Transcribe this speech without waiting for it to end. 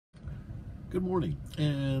Good morning,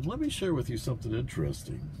 and let me share with you something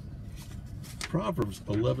interesting. Proverbs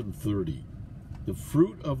 11:30. The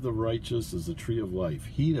fruit of the righteous is a tree of life.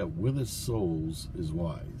 He that winneth souls is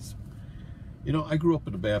wise. You know, I grew up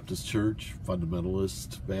in a Baptist church,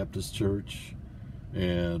 fundamentalist Baptist church,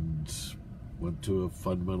 and went to a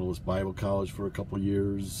fundamentalist Bible college for a couple of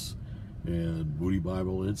years, and Moody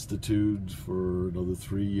Bible Institute for another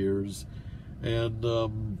 3 years. And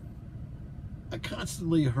I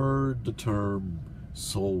constantly heard the term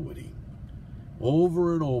soul winning.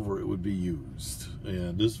 Over and over it would be used.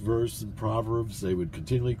 And this verse in Proverbs, they would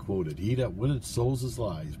continually quote it. He that winneth souls is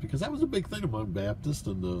wise. Because that was a big thing among Baptists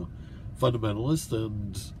and the fundamentalists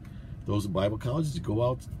and those in Bible colleges to go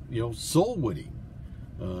out, soul winning.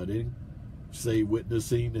 They didn't say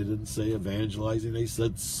witnessing, they didn't say evangelizing, they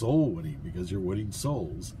said soul winning because you're winning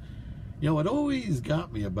souls. What always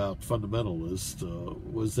got me about fundamentalists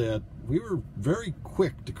was that we were very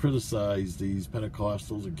quick to criticize these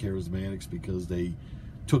Pentecostals and charismatics because they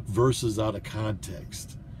took verses out of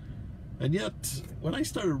context. And yet, when I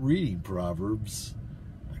started reading Proverbs,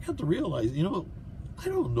 I got to realize, I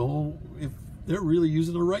don't know if they're really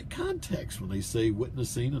using the right context when they say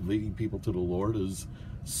witnessing and leading people to the Lord is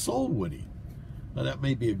soul winning. Now, that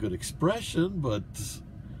may be a good expression, but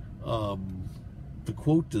to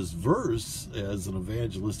quote this verse as an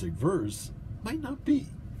evangelistic verse might not be.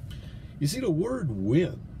 You see, the word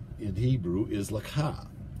win in Hebrew is lakah.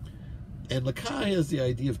 And lakah has the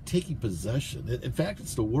idea of taking possession. In fact,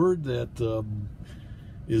 it's the word that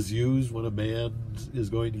is used when a man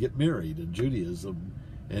is going to get married in Judaism.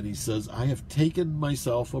 And he says, I have taken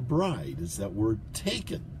myself a bride. It's that word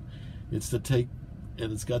taken. It's to take,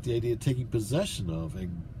 and it's got the idea of taking possession of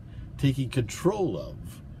and taking control of.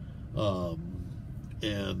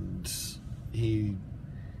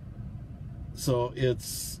 So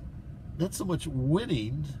it's not so much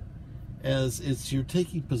winning as it's you're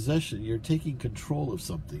taking possession, you're taking control of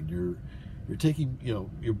something, you're taking,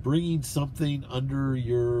 you're bringing something under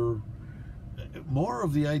your, more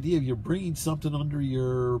of the idea of you're bringing something under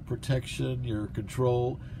your protection, your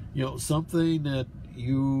control, something that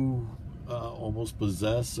you almost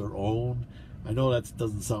possess or own. I know that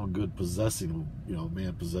doesn't sound good, possessing, a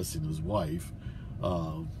man possessing his wife.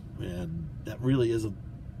 And that really isn't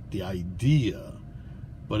the idea,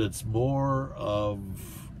 but it's more of,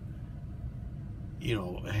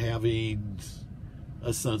 having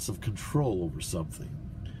a sense of control over something.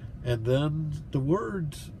 And then the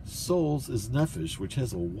word souls is nephesh, which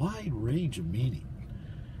has a wide range of meaning.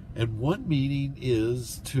 And one meaning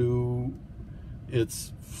is to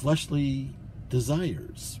its fleshly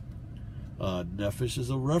desires. Nephesh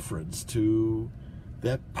is a reference to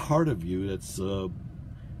that part of you that's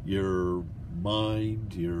your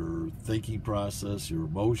mind, your thinking process, your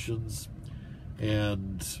emotions.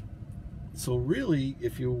 And so really,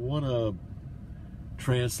 if you want to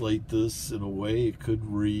translate this in a way, it could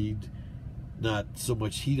read not so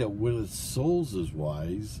much he that winneth souls is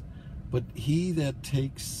wise, but he that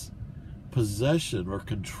takes possession or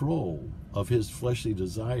control of his fleshly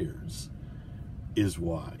desires is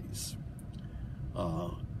wise.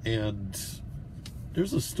 And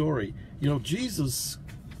there's a story, Jesus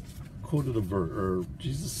quoted a verse, or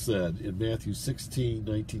Jesus said in Matthew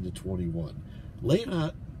 16:19-21, lay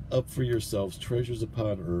not up for yourselves treasures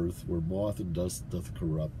upon earth, where moth and dust doth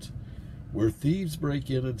corrupt, where thieves break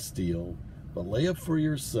in and steal, but lay up for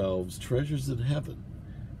yourselves treasures in heaven,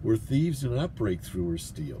 where thieves do not break through or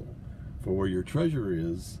steal. For where your treasure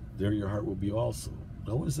is, there your heart will be also.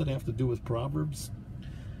 Now, what does that have to do with Proverbs?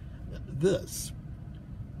 This.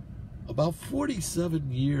 About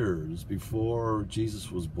 47 years before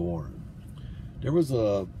Jesus was born, there was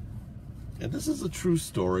and this is a true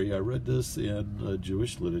story, I read this in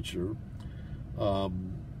Jewish literature,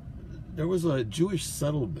 there was a Jewish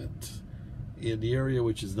settlement in the area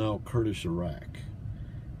which is now Kurdish Iraq,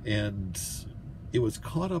 and it was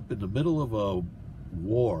caught up in the middle of a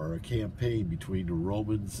war, a campaign between the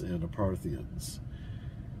Romans and the Parthians.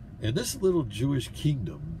 And this little Jewish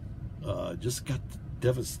kingdom just got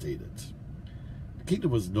devastated. The kingdom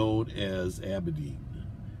was known as Abyddin.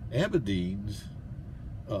 Abyddin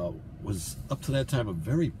was up to that time a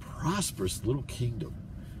very prosperous little kingdom.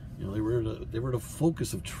 They were the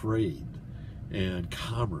focus of trade and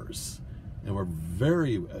commerce, and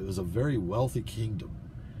it was a very wealthy kingdom.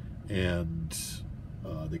 And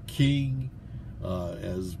the king,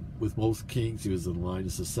 as with most kings, he was in line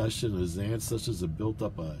of succession. His ancestors had built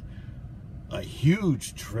up a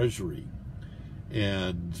huge treasury.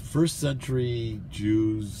 And first century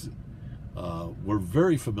Jews were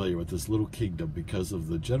very familiar with this little kingdom because of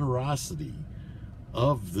the generosity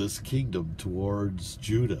of this kingdom towards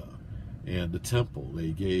Judah and the temple. They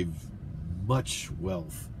gave much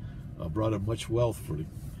wealth, brought in much wealth for the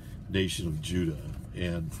nation of Judah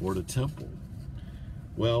and for the temple.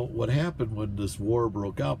 Well, what happened when this war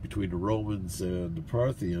broke out between the Romans and the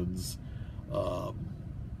Parthians,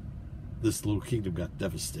 this little kingdom got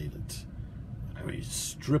devastated. I mean,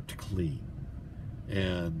 stripped clean.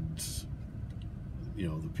 And, you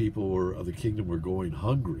know, the people of the kingdom were going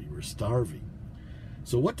hungry, were starving.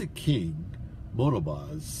 So what the king,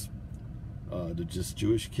 Momobaz, the just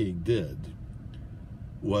Jewish king, did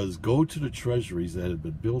was go to the treasuries that had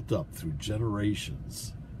been built up through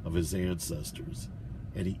generations of his ancestors,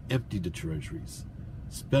 and he emptied the treasuries,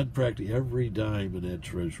 spent practically every dime in that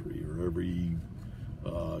treasury, or every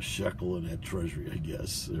shekel in that treasury, I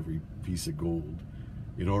guess, every piece of gold,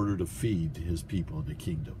 in order to feed his people in the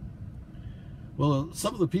kingdom. Well,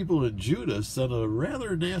 some of the people in Judah sent a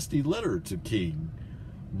rather nasty letter to King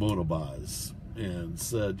Momobaz and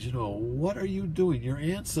said, you know, what are you doing? Your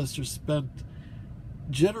ancestors spent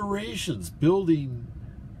generations building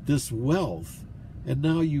this wealth, and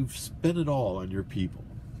now you've spent it all on your people,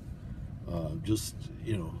 just,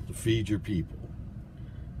 you know, to feed your people.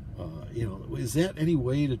 You know, is that any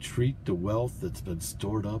way to treat the wealth that's been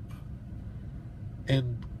stored up?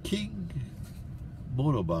 And King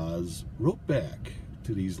Momobaz wrote back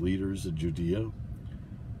to these leaders in Judea,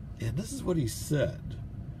 and this is what he said.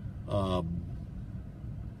 Well,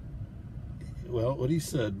 what he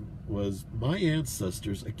said was, my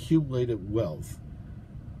ancestors accumulated wealth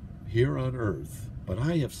here on earth, but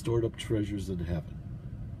I have stored up treasures in heaven.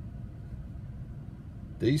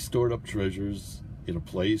 They stored up treasures in a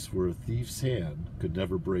place where a thief's hand could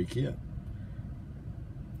never break in.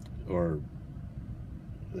 Or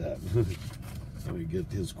that. Let me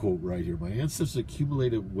get his quote right here. My ancestors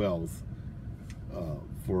accumulated wealth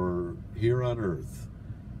for here on earth,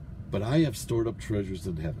 but I have stored up treasures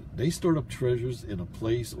in heaven. They stored up treasures in a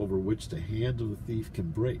place over which the hand of the thief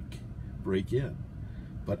can break in.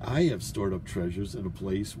 But I have stored up treasures in a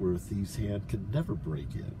place where a thief's hand can never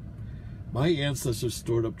break in. My ancestors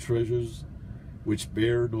stored up treasures which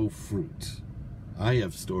bear no fruit. I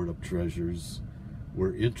have stored up treasures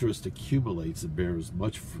where interest accumulates and bears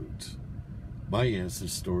much fruit. My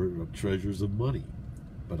ancestors stored up treasures of money,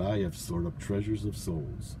 but I have stored up treasures of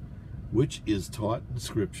souls, which is taught in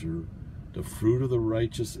Scripture, the fruit of the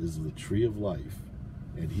righteous is the tree of life,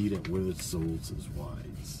 and he that winneth souls is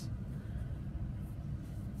wise.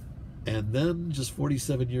 And then, just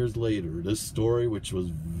 47 years later, this story, which was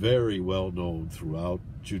very well known throughout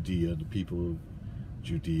Judea and the people of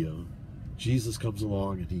Judea, Jesus comes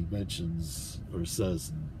along and he mentions, or says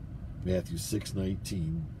in Matthew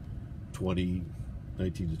 6:19,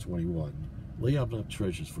 19 to 21, lay up not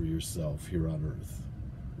treasures for yourself here on earth,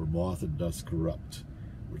 where moth and dust corrupt,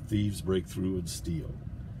 where thieves break through and steal.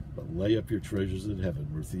 But lay up your treasures in heaven,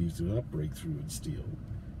 where thieves do not break through and steal.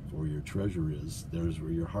 For where your treasure is, there is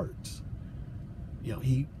where your heart. You know,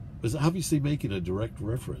 he was obviously making a direct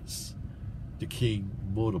reference to King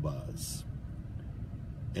Momobaz,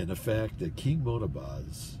 and the fact that King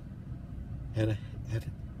Momobaz had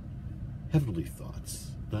heavenly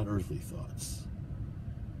thoughts, not earthly thoughts.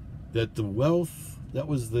 That the wealth that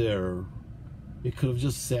was there, it could have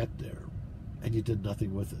just sat there, and you did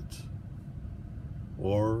nothing with it.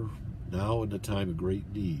 Or now in the time of great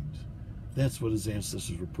need, that's what his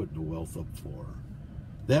ancestors were putting the wealth up for.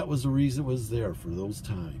 That was the reason it was there, for those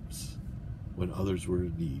times when others were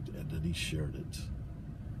in need, and then he shared it.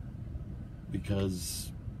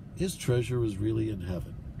 Because his treasure was really in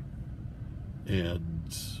heaven.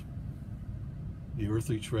 And the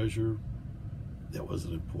earthly treasure, that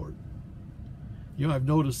wasn't important. You know, I've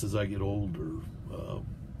noticed as I get older,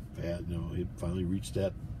 it finally reached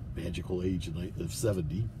that magical age of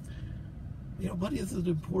 70, you know, money isn't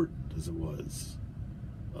important as it was.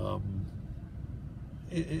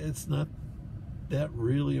 It's not that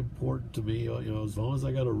really important to me. You know, as long as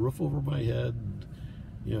I got a roof over my head, and,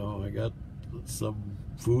 you know, I got some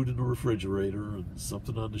food in the refrigerator and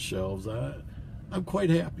something on the shelves, I'm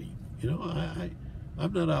quite happy. You know,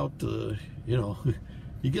 I'm not out to, you know,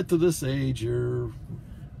 you get to this age, you're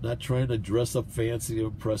not trying to dress up fancy to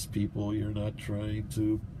impress people. You're not trying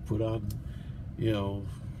to put on, you know,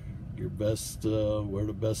 your best, wear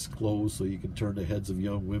the best clothes so you can turn the heads of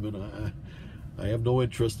young women. I have no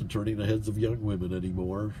interest in turning the heads of young women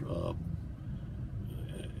anymore.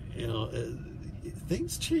 You know,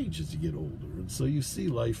 things change as you get older, and so you see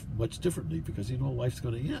life much differently, because you know life's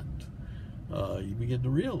going to end. You begin to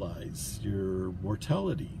realize your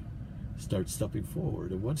mortality starts stepping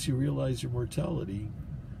forward, and once you realize your mortality,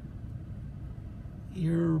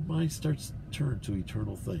 your mind starts to turn to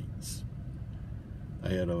eternal things. I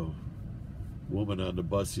had a woman on the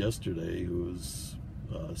bus yesterday who was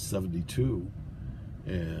 72,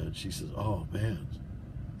 and she says, "Oh man,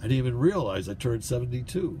 I didn't even realize I turned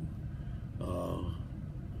 72."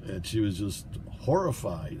 And she was just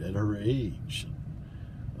horrified at her age,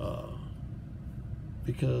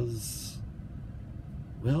 because,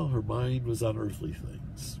 well, her mind was on earthly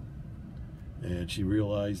things, and she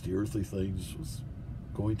realized the earthly things was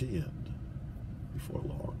going to end before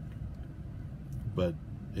long. But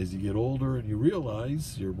as you get older and you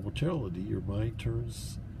realize your mortality, your mind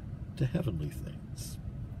turns to heavenly things.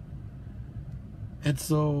 And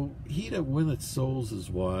so, he that winneth souls is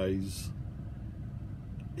wise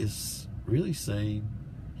is really saying,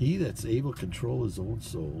 he that's able to control his own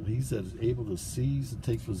soul, he that is able to seize and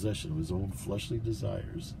take possession of his own fleshly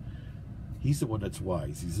desires, he's the one that's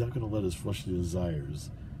wise. He's not going to let his fleshly desires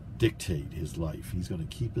dictate his life. He's going to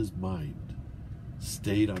keep his mind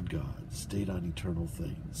stayed on God, stayed on eternal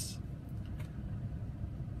things.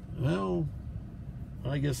 Well,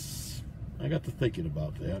 I guess I got to thinking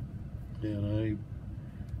about that, and I,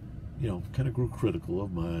 kind of grew critical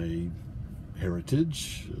of my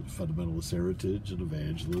heritage, fundamentalist heritage and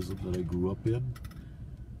evangelism that I grew up in.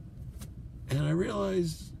 And I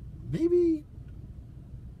realized maybe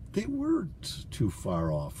they weren't too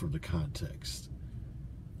far off from the context.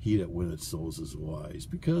 He that winneth souls is wise.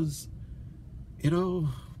 Because,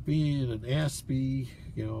 being an Aspie,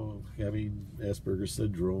 having Asperger's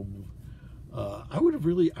syndrome, I would have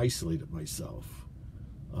really isolated myself.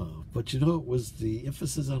 But it was the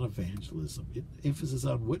emphasis on evangelism, emphasis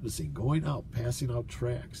on witnessing, going out, passing out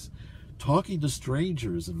tracts, talking to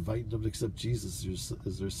strangers, inviting them to accept Jesus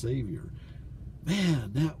as their Savior.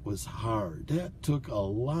 Man, that was hard. That took a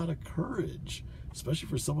lot of courage, especially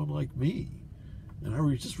for someone like me. And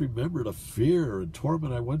I just remember the fear and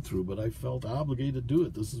torment I went through, but I felt obligated to do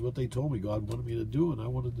it. This is what they told me God wanted me to do, and I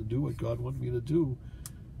wanted to do what God wanted me to do.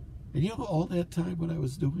 And all that time what I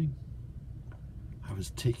was doing? I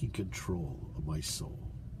was taking control of my soul.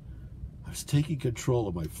 I was taking control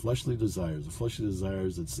of my fleshly desires, the fleshly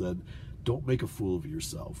desires that said, don't make a fool of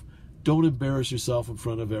yourself. Don't embarrass yourself in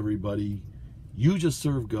front of everybody. You just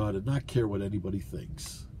serve God and not care what anybody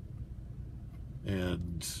thinks.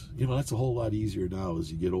 And, that's a whole lot easier now as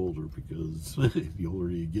you get older, because the older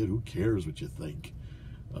you get, who cares what you think?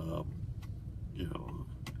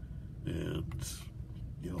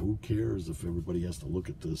 Who cares if everybody has to look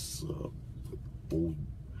at this old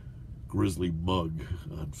grizzly mug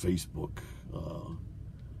on Facebook?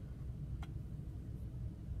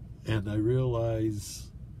 And I realize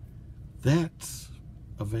that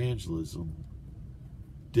evangelism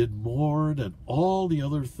did more than all the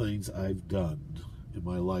other things I've done in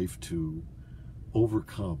my life to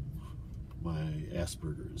overcome my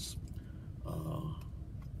Asperger's,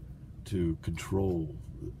 to control,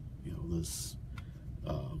 this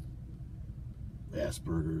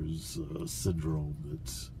Asperger's syndrome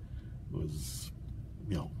that was,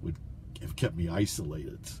 would have kept me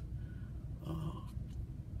isolated.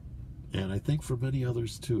 And I think for many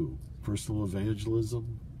others too, personal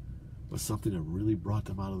evangelism was something that really brought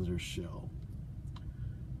them out of their shell.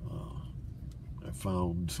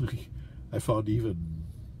 I found even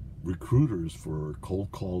recruiters for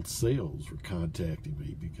cold called sales were contacting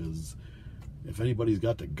me, because if anybody's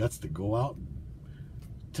got the guts to go out and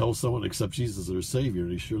tell someone to accept Jesus as their Savior,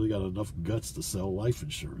 they surely got enough guts to sell life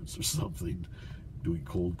insurance or something, doing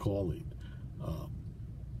cold calling.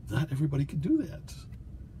 Not everybody can do that.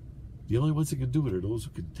 The only ones that can do it are those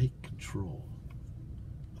who can take control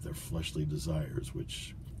of their fleshly desires,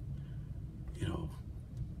 which,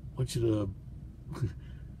 want you to,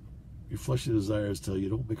 your fleshly desires tell you,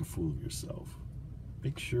 don't make a fool of yourself.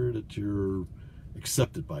 Make sure that you're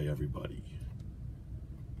accepted by everybody.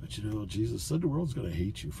 But Jesus said the world's going to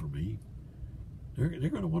hate you for me. They're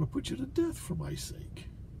going to want to put you to death for my sake.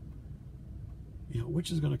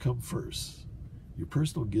 Which is going to come first? Your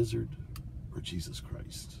personal gizzard or Jesus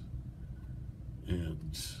Christ?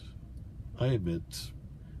 And I admit,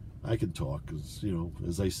 I can talk, because,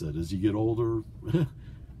 as I said, as you get older,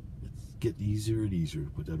 it's getting easier and easier to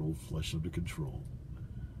put that old flesh under control.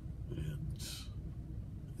 And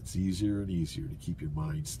it's easier and easier to keep your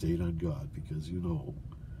mind stayed on God, because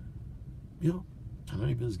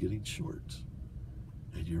time is getting short,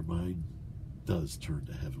 and your mind does turn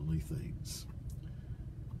to heavenly things.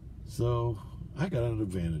 So I got an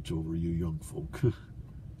advantage over you young folk.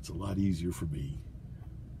 It's a lot easier for me.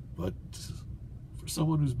 But for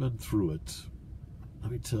someone who's been through it,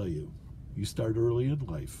 let me tell you, you start early in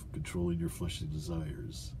life controlling your fleshly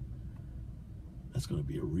desires. That's going to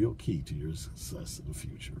be a real key to your success in the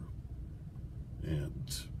future.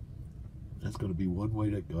 And that's going to be one way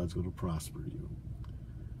that God's going to prosper you.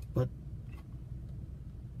 But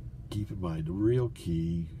keep in mind, the real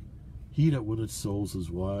key, he that winneth souls is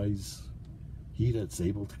wise, he that's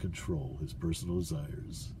able to control his personal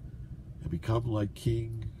desires and become like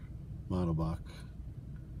King Momobaz,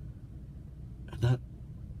 and not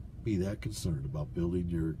be that concerned about building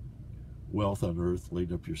your wealth on earth,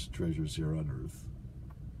 laying up your treasures here on earth,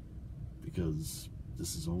 because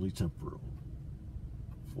this is only temporal.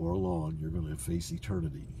 For long, you're going to face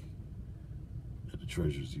eternity and the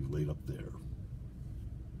treasures you've laid up there.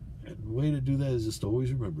 And the way to do that is just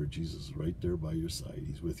always remember Jesus is right there by your side.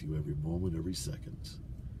 He's with you every moment, every second.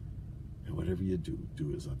 And whatever you do,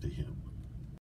 do as unto him.